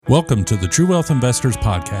Welcome to the True Wealth Investors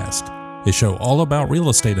Podcast, a show all about real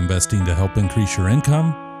estate investing to help increase your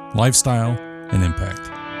income, lifestyle, and impact.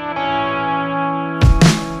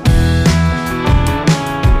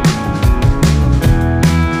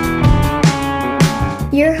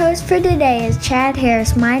 Your host for today is Chad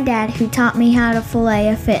Harris, my dad, who taught me how to fillet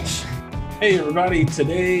a fish. Hey everybody,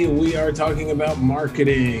 today we are talking about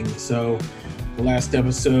marketing. So the last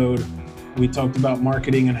episode, we talked about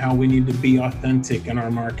marketing and how we need to be authentic in our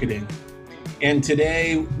marketing. And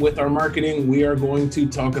today with our marketing, we are going to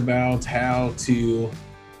talk about how to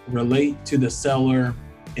relate to the seller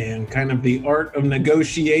and kind of the art of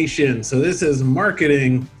negotiation. So this is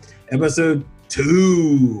marketing episode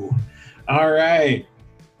 2. All right.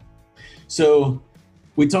 So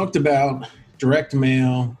we talked about direct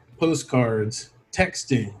mail, postcards,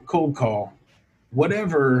 texting, cold call,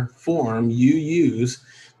 whatever form you use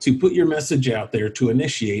to put your message out there to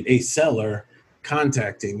initiate a seller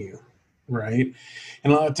contacting you, right?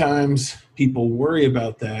 And a lot of times people worry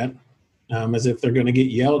about that as if they're going to get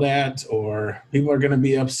yelled at or people are going to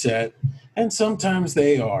be upset. And sometimes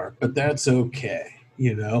they are, but that's okay.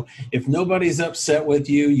 You know, if nobody's upset with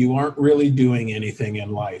you, you aren't really doing anything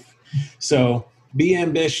in life. So be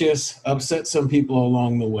ambitious, upset some people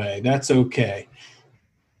along the way. That's okay.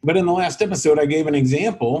 But in the last episode, I gave an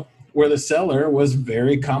example where the seller was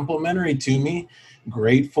very complimentary to me,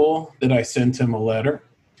 grateful that I sent him a letter,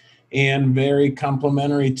 and very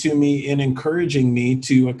complimentary to me in encouraging me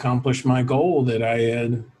to accomplish my goal that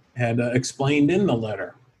I had explained in the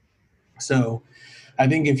letter. So I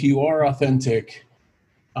think if you are authentic,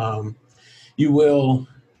 you will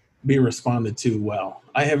be responded to well.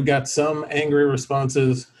 I have got some angry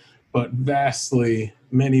responses, but vastly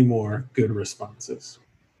many more good responses.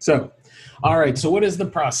 So, all right, so what is the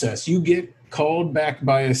process? You get called back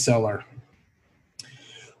by a seller,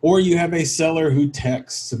 or you have a seller who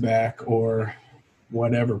texts back, or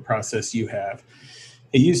whatever process you have.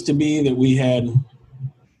 It used to be that we had,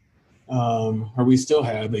 or we still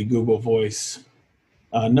have, a Google Voice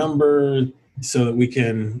number so that we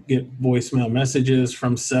can get voicemail messages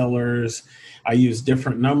from sellers. I use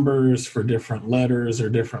different numbers for different letters or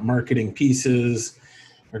different marketing pieces,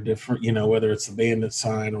 or different, whether it's the bandit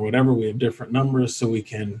sign or whatever, we have different numbers so we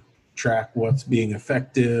can track what's being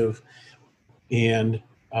effective. And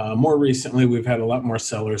more recently, we've had a lot more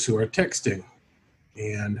sellers who are texting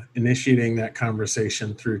and initiating that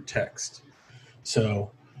conversation through text.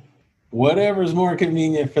 So whatever's more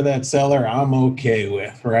convenient for that seller, I'm okay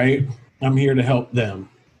with, right? I'm here to help them.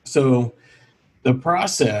 So the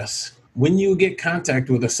process, when you get contact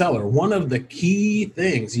with a seller, one of the key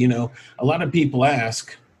things, a lot of people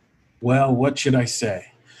ask, well, what should I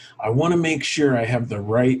say? I want to make sure I have the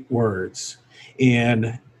right words.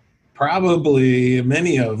 And probably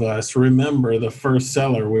many of us remember the first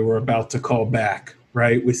seller we were about to call back,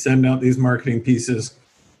 right? We send out these marketing pieces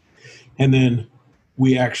and then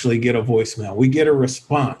we actually get a voicemail. We get a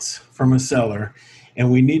response from a seller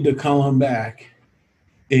and we need to call them back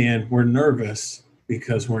and we're nervous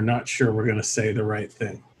because we're not sure we're going to say the right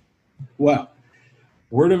thing. Well,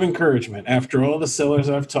 word of encouragement, after all the sellers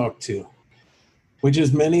I've talked to, which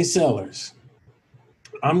is many sellers,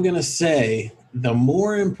 I'm going to say the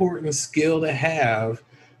more important skill to have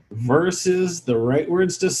versus the right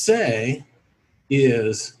words to say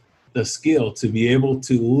is the skill to be able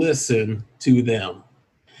to listen to them.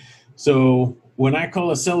 So when I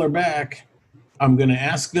call a seller back, I'm going to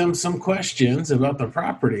ask them some questions about the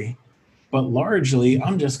property, but largely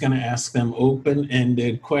I'm just going to ask them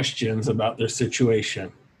open-ended questions about their situation,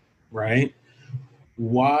 right?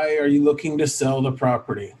 Why are you looking to sell the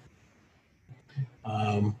property?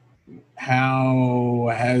 How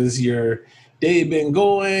has your day been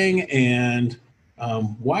going? And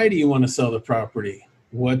why do you want to sell the property?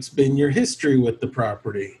 What's been your history with the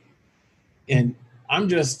property? And I'm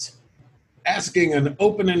just asking an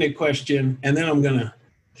open-ended question, and then I'm going to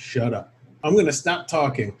shut up. I'm going to stop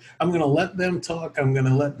talking. I'm going to let them talk. I'm going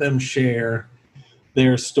to let them share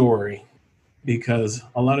their story because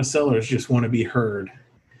a lot of sellers just want to be heard.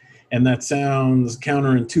 And that sounds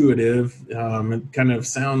counterintuitive. It kind of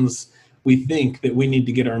sounds, we think that we need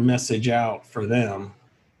to get our message out for them.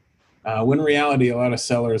 When in reality, a lot of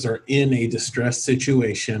sellers are in a distressed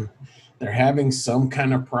situation. They're having some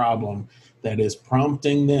kind of problem that is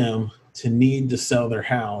prompting them to need to sell their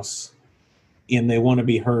house. And they want to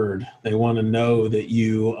be heard. They want to know that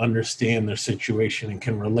you understand their situation and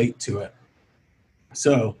can relate to it.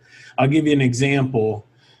 So I'll give you an example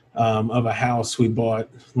of a house we bought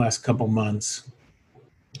last couple months.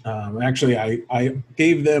 Actually, I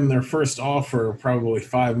gave them their first offer probably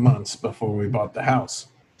 5 months before we bought the house.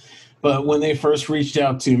 But when they first reached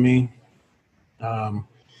out to me,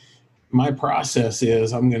 my process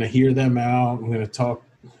is I'm going to hear them out. I'm going to talk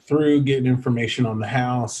through, get information on the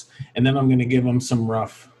house, and then I'm going to give them some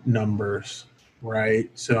rough numbers, right?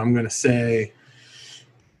 So I'm going to say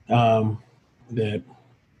that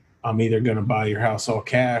I'm either going to buy your house all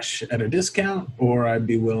cash at a discount, or I'd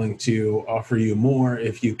be willing to offer you more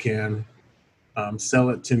if you can sell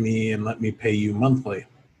it to me and let me pay you monthly.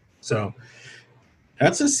 So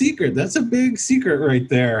that's a secret. That's a big secret right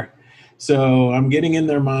there. So I'm getting in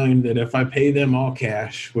their mind that if I pay them all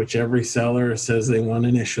cash, which every seller says they want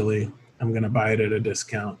initially, I'm going to buy it at a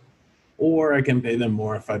discount. Or I can pay them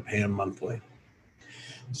more if I pay them monthly.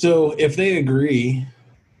 So if they agree,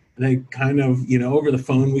 they kind of, over the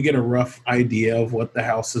phone, we get a rough idea of what the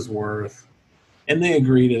house is worth. And they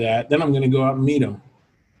agree to that. Then I'm going to go out and meet them.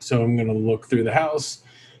 So I'm going to look through the house,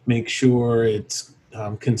 make sure it's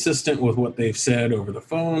consistent with what they've said over the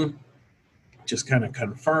phone. Just kind of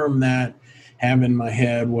confirm that, have in my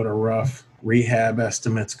head what a rough rehab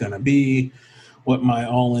estimate's going to be, what my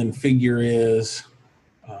all-in figure is,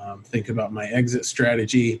 think about my exit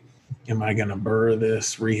strategy. Am I going to BRRRR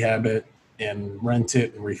this, rehab it, and rent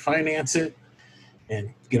it and refinance it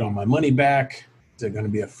and get all my money back? Is it going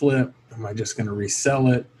to be a flip? Am I just going to resell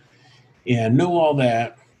it? And know all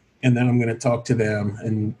that. And then I'm going to talk to them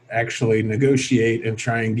and actually negotiate and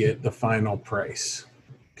try and get the final price.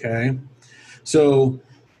 Okay. So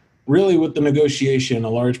really with the negotiation, a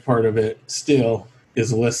large part of it still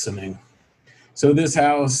is listening. So this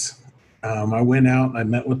house, I went out, I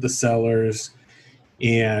met with the sellers,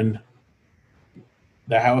 and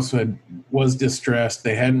the house was distressed.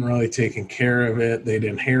 They hadn't really taken care of it. They'd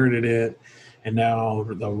inherited it. And now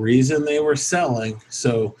the reason they were selling,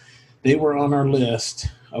 so they were on our list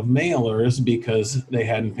of mailers because they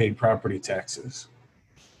hadn't paid property taxes.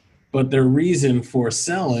 But their reason for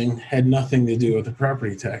selling had nothing to do with the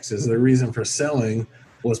property taxes. Their reason for selling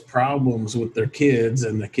was problems with their kids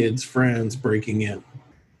and the kids' friends breaking in.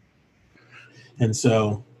 And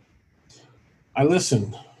so I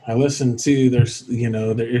listened. I listened to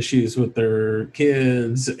their issues with their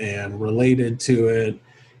kids and related to it,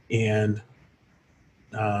 and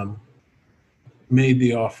made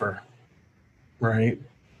the offer, right?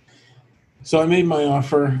 So I made my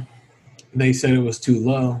offer. They said it was too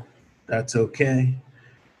low. That's okay.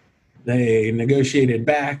 They negotiated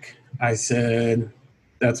back. I said,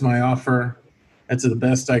 that's my offer. That's the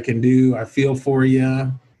best I can do. I feel for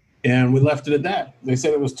you. And we left it at that. They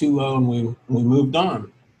said it was too low, and we moved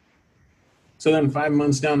on. So then 5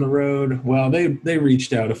 months down the road, well, they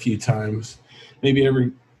reached out a few times. Maybe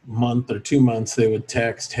every month or 2 months they would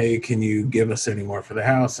text, hey, can you give us any more for the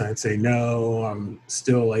house? And I'd say, no, I'm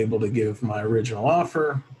still able to give my original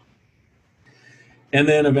offer. And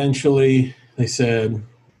then eventually they said,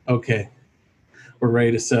 okay, we're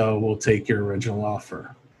ready to sell. We'll take your original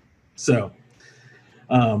offer. So,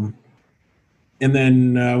 and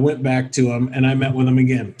then went back to them, and I met with them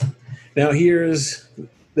again. Now here's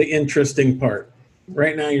the interesting part.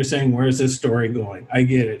 Right now you're saying, where's this story going? I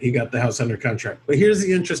get it. He got the house under contract. But here's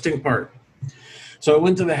the interesting part. So I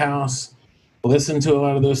went to the house, listened to a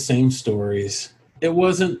lot of those same stories. It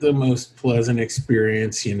wasn't the most pleasant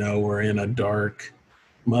experience. We're in a dark,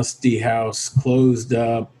 musty house, closed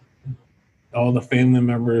up. All the family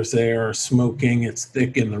members there are smoking. It's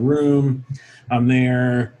thick in the room. I'm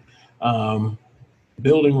there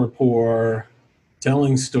building rapport,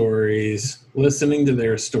 telling stories, listening to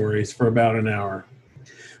their stories for about an hour.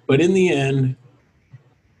 But in the end,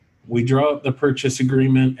 we draw up the purchase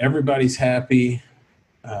agreement. Everybody's happy.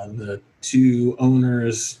 The two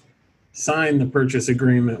owners signed the purchase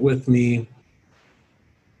agreement with me.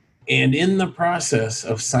 And in the process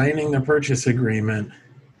of signing the purchase agreement,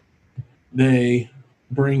 they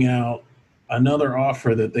bring out another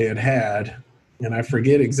offer that they had. And I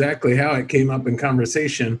forget exactly how it came up in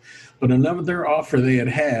conversation, but another offer they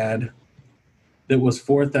had that was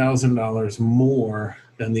 $4,000 more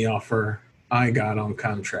than the offer I got on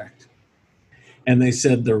contract. And they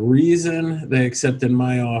said the reason they accepted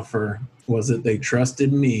my offer was that they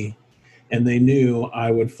trusted me and they knew I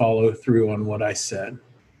would follow through on what I said.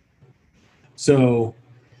 So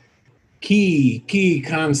key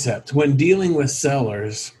concept when dealing with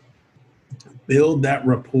sellers, build that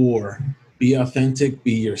rapport, be authentic,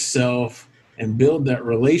 be yourself, and build that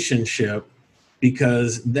relationship,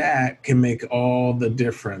 because that can make all the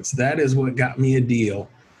difference. That is what got me a deal,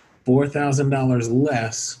 $4,000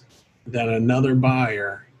 less than another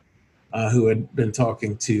buyer who had been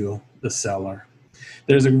talking to the seller.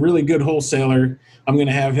 There's a really good wholesaler. I'm going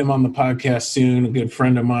to have him on the podcast soon, a good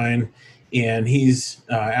friend of mine, and he's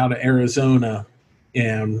out of Arizona.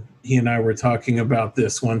 and he and I were talking about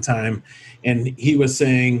this one time, and he was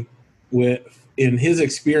saying in his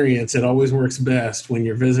experience, it always works best when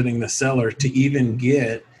you're visiting the seller to even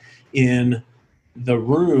get in the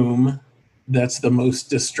room that's the most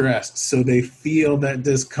distressed, so they feel that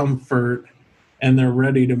discomfort and they're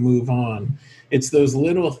ready to move on. It's those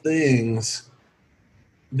little things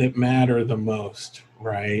that matter the most,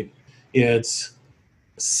 right? It's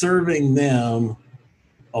serving them,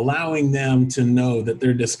 allowing them to know that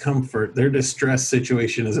their discomfort, their distress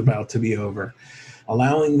situation is about to be over,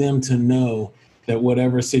 allowing them to know that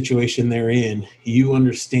whatever situation they're in, you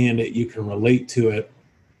understand it, you can relate to it,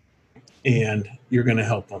 and you're going to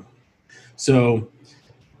help them. So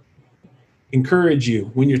encourage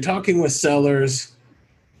you, when you're talking with sellers,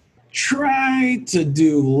 try to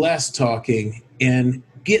do less talking and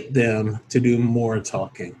get them to do more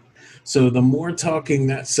talking. So the more talking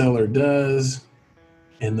that seller does,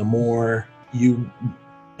 and the more you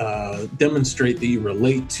demonstrate that you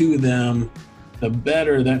relate to them, the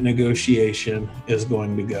better that negotiation is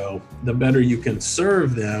going to go. The better you can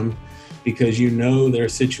serve them, because you know their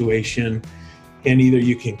situation, and either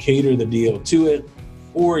you can cater the deal to it,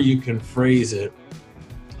 or you can phrase it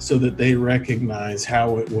so that they recognize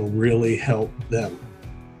how it will really help them.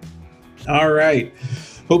 All right.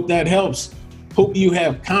 Hope that helps. Hope you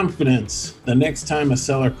have confidence the next time a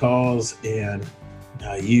seller calls and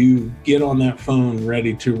you get on that phone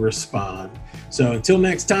ready to respond. So until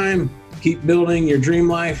next time, keep building your dream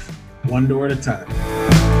life one door at a time.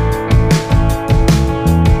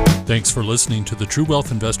 Thanks for listening to the True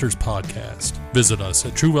Wealth Investors Podcast. Visit us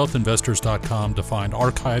at truewealthinvestors.com to find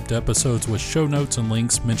archived episodes with show notes and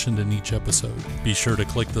links mentioned in each episode. Be sure to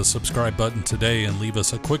click the subscribe button today and leave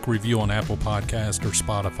us a quick review on Apple Podcast or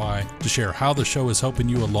Spotify to share how the show is helping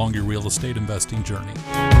you along your real estate investing journey.